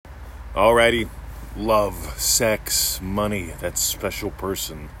Alrighty, love, sex, money, that special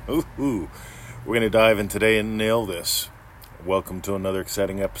person. Ooh. We're going to dive in today and nail this. Welcome to another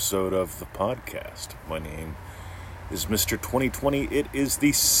exciting episode of the podcast. My name is Mr. 2020. It is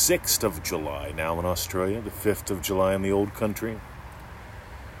the 6th of July now in Australia, the 5th of July in the old country.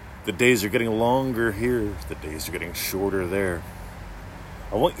 The days are getting longer here. The days are getting shorter there.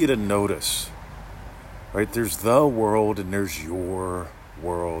 I want you to notice, right? There's the world and there's your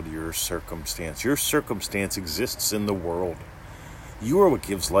world, your circumstance. Your circumstance exists in the world. You are what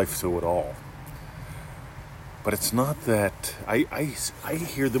gives life to it all. But it's not that. I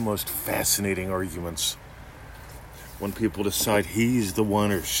hear the most fascinating arguments when people decide he's the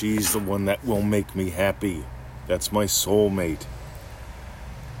one or she's the one that will make me happy. That's my soulmate.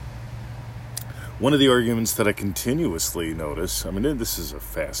 One of the arguments that I continuously notice, this is a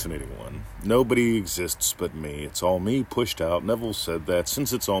fascinating one. Nobody exists but me. It's all me pushed out. Neville said that.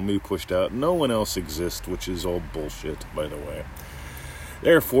 Since it's all me pushed out, no one else exists, which is all bullshit, by the way.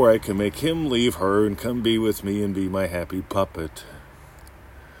 Therefore, I can make him leave her and come be with me and be my happy puppet.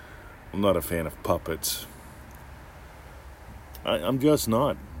 I'm not a fan of puppets. I'm just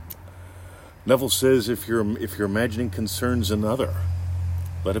not. Neville says if you're imagining concerns another,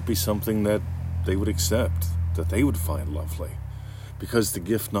 let it be something that they would accept, that they would find lovely, because the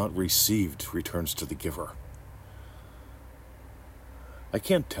gift not received returns to the giver. I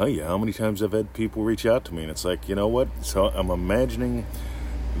can't tell you how many times I've had people reach out to me and it's like, you know what? So I'm imagining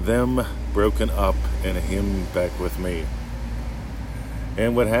them broken up and him back with me.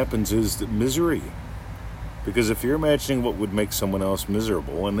 And what happens is the misery. Because if you're imagining what would make someone else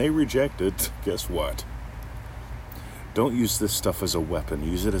miserable and they reject it, guess what? Don't use this stuff as a weapon.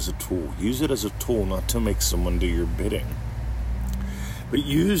 Use it as a tool. Use it as a tool not to make someone do your bidding. But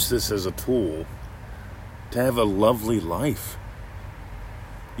use this as a tool to have a lovely life.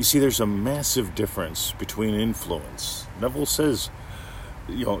 You see, there's a massive difference between influence. Neville says,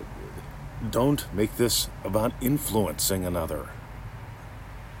 don't make this about influencing another.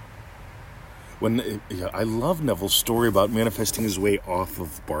 I love Neville's story about manifesting his way off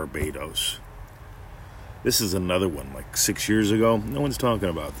of Barbados. This is another one, like 6 years ago. No one's talking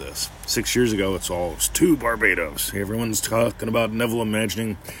about this. 6 years ago, it's to Barbados. Everyone's talking about Neville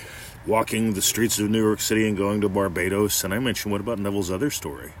imagining walking the streets of New York City and going to Barbados. And I mentioned, what about Neville's other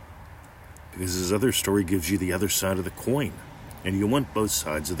story? Because his other story gives you the other side of the coin. And you want both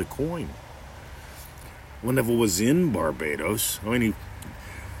sides of the coin. When Neville was in Barbados,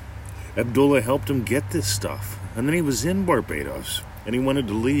 Abdullah helped him get this stuff. And then he was in Barbados. And he wanted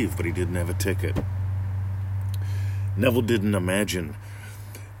to leave, but he didn't have a ticket. Neville didn't imagine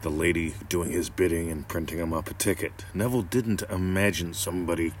the lady doing his bidding and printing him up a ticket. Neville didn't imagine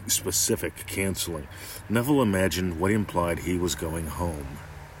somebody specific canceling. Neville imagined what implied he was going home.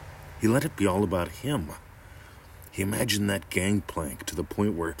 He let it be all about him. He imagined that gangplank to the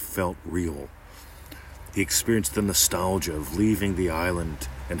point where it felt real. He experienced the nostalgia of leaving the island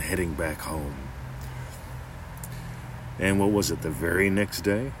and heading back home. And what was it, the very next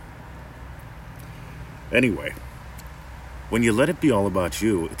day? Anyway, when you let it be all about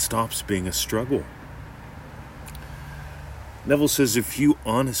you, it stops being a struggle. Neville says, if you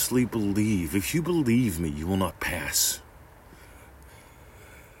believe me, you will not pass.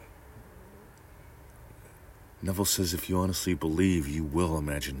 Neville says, if you honestly believe, you will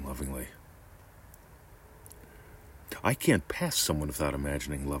imagine lovingly. I can't pass someone without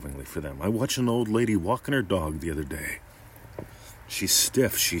imagining lovingly for them. I watched an old lady walking her dog the other day. She's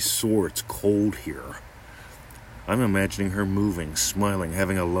stiff, she's sore, it's cold here. I'm imagining her moving, smiling,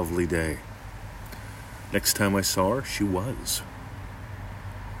 having a lovely day. Next time I saw her, she was.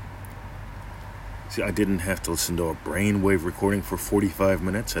 See, I didn't have to listen to a brainwave recording for 45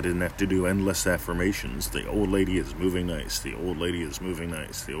 minutes. I didn't have to do endless affirmations. The old lady is moving nice. The old lady is moving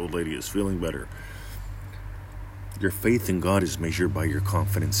nice. The old lady is feeling better. Your faith in God is measured by your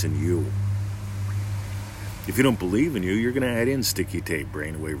confidence in you. If you don't believe in you, you're going to add in sticky tape,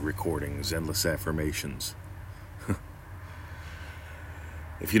 brainwave recordings, endless affirmations.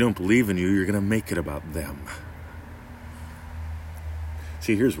 If you don't believe in you, you're going to make it about them.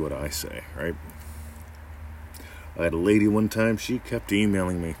 See, here's what I say, right? I had a lady one time, she kept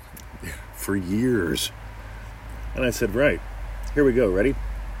emailing me for years. And I said, right, here we go, ready?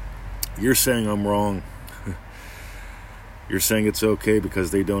 You're saying I'm wrong. You're saying it's okay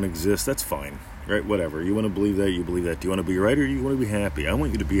because they don't exist. That's fine, right? Whatever. You want to believe that, you believe that. Do you want to be right or do you want to be happy? I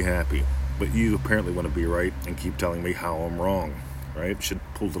want you to be happy. But you apparently want to be right and keep telling me how I'm wrong. Right? Should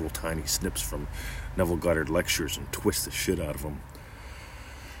pull little tiny snips from Neville Goddard lectures and twist the shit out of them.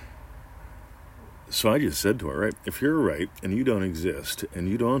 So I just said to her, right, if you're right and you don't exist and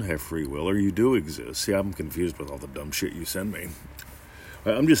you don't have free will, or you do exist, see, I'm confused with all the dumb shit you send me.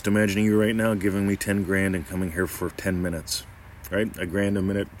 I'm just imagining you right now giving me 10 grand and coming here for 10 minutes, right? $1,000 a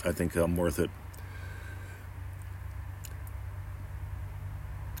minute, I think I'm worth it.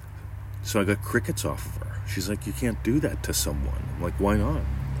 So I got crickets off of her. She's like, you can't do that to someone. I'm like, why not?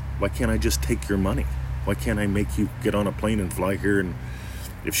 Why can't I just take your money? Why can't I make you get on a plane and fly here? And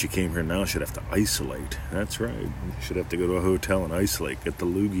if she came here now, she'd have to isolate. That's right. She'd have to go to a hotel and isolate, get the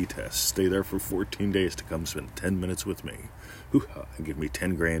loogie test, stay there for 14 days to come spend 10 minutes with me. Hoo-ha, and give me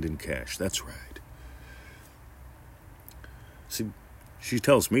 10 grand in cash. That's right. See, she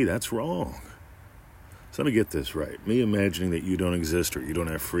tells me that's wrong. So let me get this right. Me imagining that you don't exist or you don't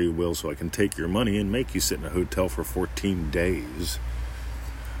have free will so I can take your money and make you sit in a hotel for 14 days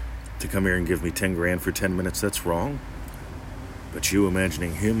to come here and give me 10 grand for 10 minutes, that's wrong. But you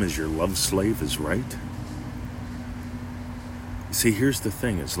imagining him as your love slave is right. You see, here's the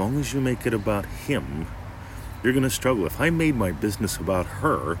thing. As long as you make it about him, you're going to struggle. If I made my business about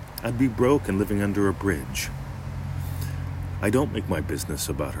her, I'd be broke and living under a bridge. I don't make my business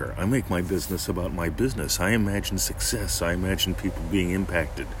about her. I make my business about my business. I imagine success. I imagine people being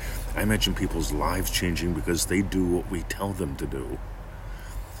impacted. I imagine people's lives changing because they do what we tell them to do.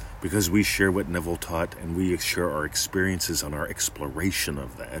 Because we share what Neville taught and we share our experiences on our exploration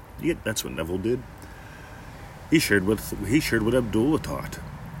of that. Yeah, that's what Neville did. He shared what Abdullah taught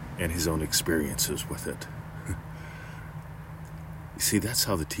and his own experiences with it. You see, that's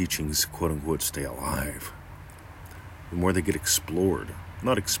how the teachings, quote-unquote, stay alive. The more they get explored,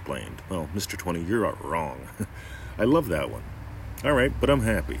 not explained. Well, Mr. 20, you're wrong. I love that one. All right, but I'm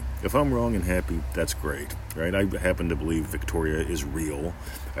happy. If I'm wrong and happy, that's great, right? I happen to believe Victoria is real.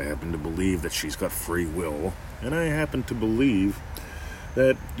 I happen to believe that she's got free will. And I happen to believe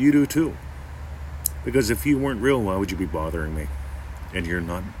that you do too. Because if you weren't real, why would you be bothering me? And you're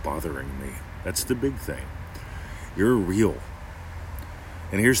not bothering me. That's the big thing. You're real.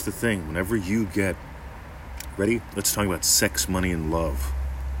 And here's the thing. Whenever you get... Ready? Let's talk about sex, money, and love.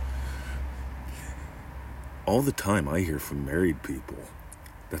 All the time I hear from married people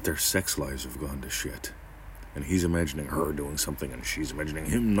that their sex lives have gone to shit. And he's imagining her doing something and she's imagining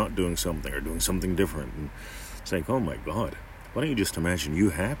him not doing something or doing something different. And it's like, oh my God, why don't you just imagine you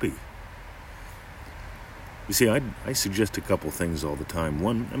happy? You see, I suggest a couple things all the time.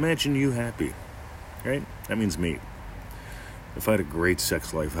 One, imagine you happy, right? That means me. If I had a great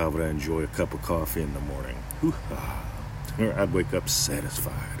sex life, how would I enjoy a cup of coffee in the morning? Or I'd wake up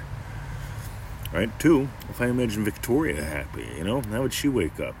satisfied. Right? Two, if I imagine Victoria happy, how would she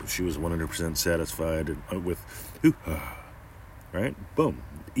wake up if she was 100% satisfied with right? Boom.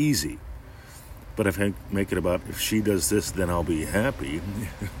 Easy. But if I make it about if she does this, then I'll be happy.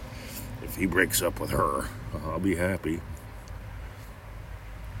 If he breaks up with her, I'll be happy.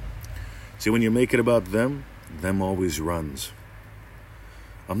 See, when you make it about them always runs.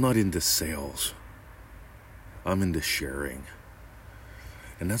 I'm not into sales. I'm into sharing.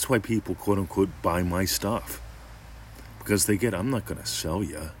 And that's why people, quote-unquote, buy my stuff. Because they get, I'm not going to sell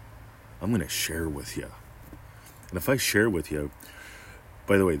you. I'm going to share with you. And if I share with you,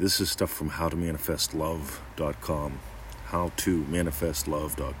 by the way, this is stuff from howtomanifestlove.com.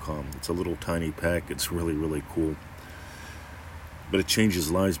 Howtomanifestlove.com. It's a little tiny pack. It's really, really cool. But it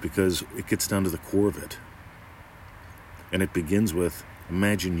changes lives because it gets down to the core of it. And it begins with,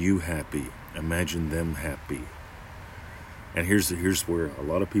 imagine you happy. Imagine them happy. And here's where a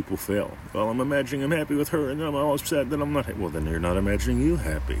lot of people fail. Well, I'm imagining I'm happy with her, and then I'm all upset, then I'm not happy. Well, then you're not imagining you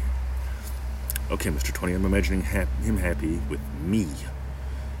happy. Okay, Mr. 20, I'm imagining him happy with me.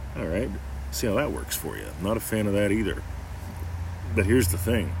 All right, see how that works for you. I'm not a fan of that either. But here's the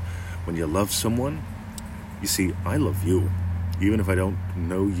thing. When you love someone, you see, I love you. Even if I don't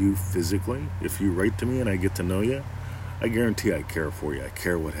know you physically, if you write to me and I get to know you, I guarantee I care for you. I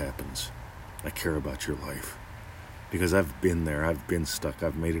care what happens. I care about your life. Because I've been there, I've been stuck,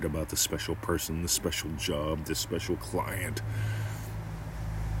 I've made it about the special person, the special job, the special client.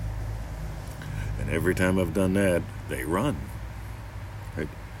 And every time I've done that, they run. Right?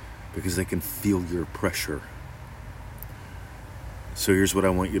 Because they can feel your pressure. So here's what I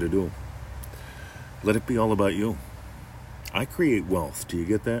want you to do. Let it be all about you. I create wealth, do you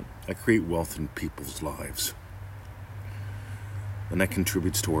get that? I create wealth in people's lives. And that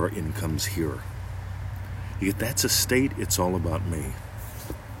contributes to our incomes here. If that's a state, it's all about me.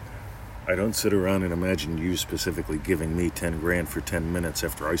 I don't sit around and imagine you specifically giving me 10 grand for 10 minutes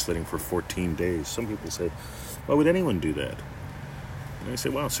after isolating for 14 days. Some people say, why would anyone do that? And I say,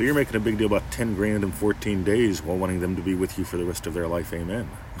 wow, so you're making a big deal about 10 grand in 14 days while wanting them to be with you for the rest of their life. Amen.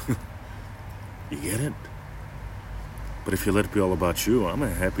 You get it? But if you let it be all about you, I'm a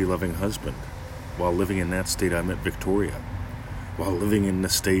happy, loving husband. While living in that state, I met Victoria. While living in the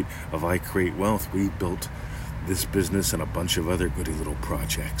state of I Create Wealth, we built this business and a bunch of other goody little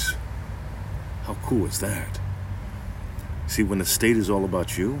projects. How cool is that? See, when the state is all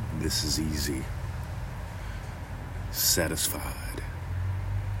about you, this is easy. Satisfied.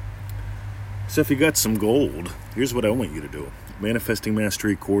 So if you got some gold, here's what I want you to do.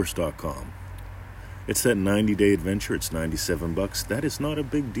 ManifestingMasteryCourse.com. It's that 90-day adventure. It's $97. That is not a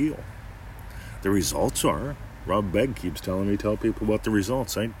big deal. The results are. Rob Begg keeps telling me, tell people about the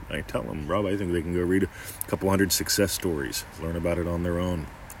results. I tell them, Rob, I think they can go read a couple hundred success stories, learn about it on their own.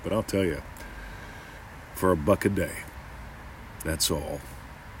 But I'll tell you, for $1 a day, that's all.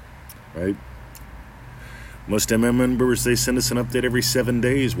 Right? Most MM members, they send us an update every 7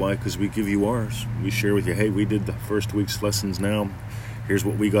 days. Why? Because we give you ours. We share with you, hey, we did the first week's lessons now. Here's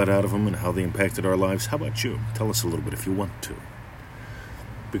what we got out of them and how they impacted our lives. How about you? Tell us a little bit if you want to.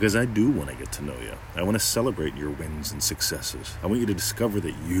 Because I do want to get to know you. I want to celebrate your wins and successes. I want you to discover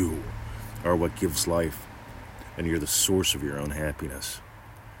that you are what gives life and you're the source of your own happiness.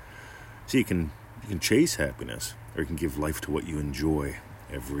 See, you can chase happiness or you can give life to what you enjoy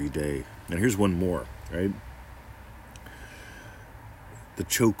every day. And here's one more, right? The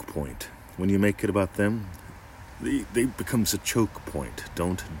choke point. When you make it about them, they becomes a choke point.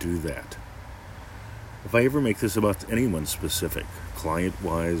 Don't do that. If I ever make this about anyone specific,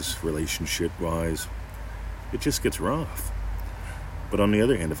 client-wise, relationship-wise, it just gets rough. But on the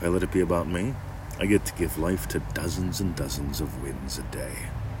other hand, if I let it be about me, I get to give life to dozens and dozens of wins a day.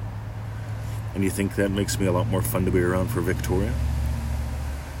 And you think that makes me a lot more fun to be around for Victoria?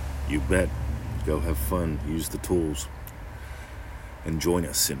 You bet. Go have fun. Use the tools. And join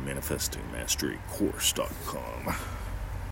us in ManifestingMasteryCourse.com.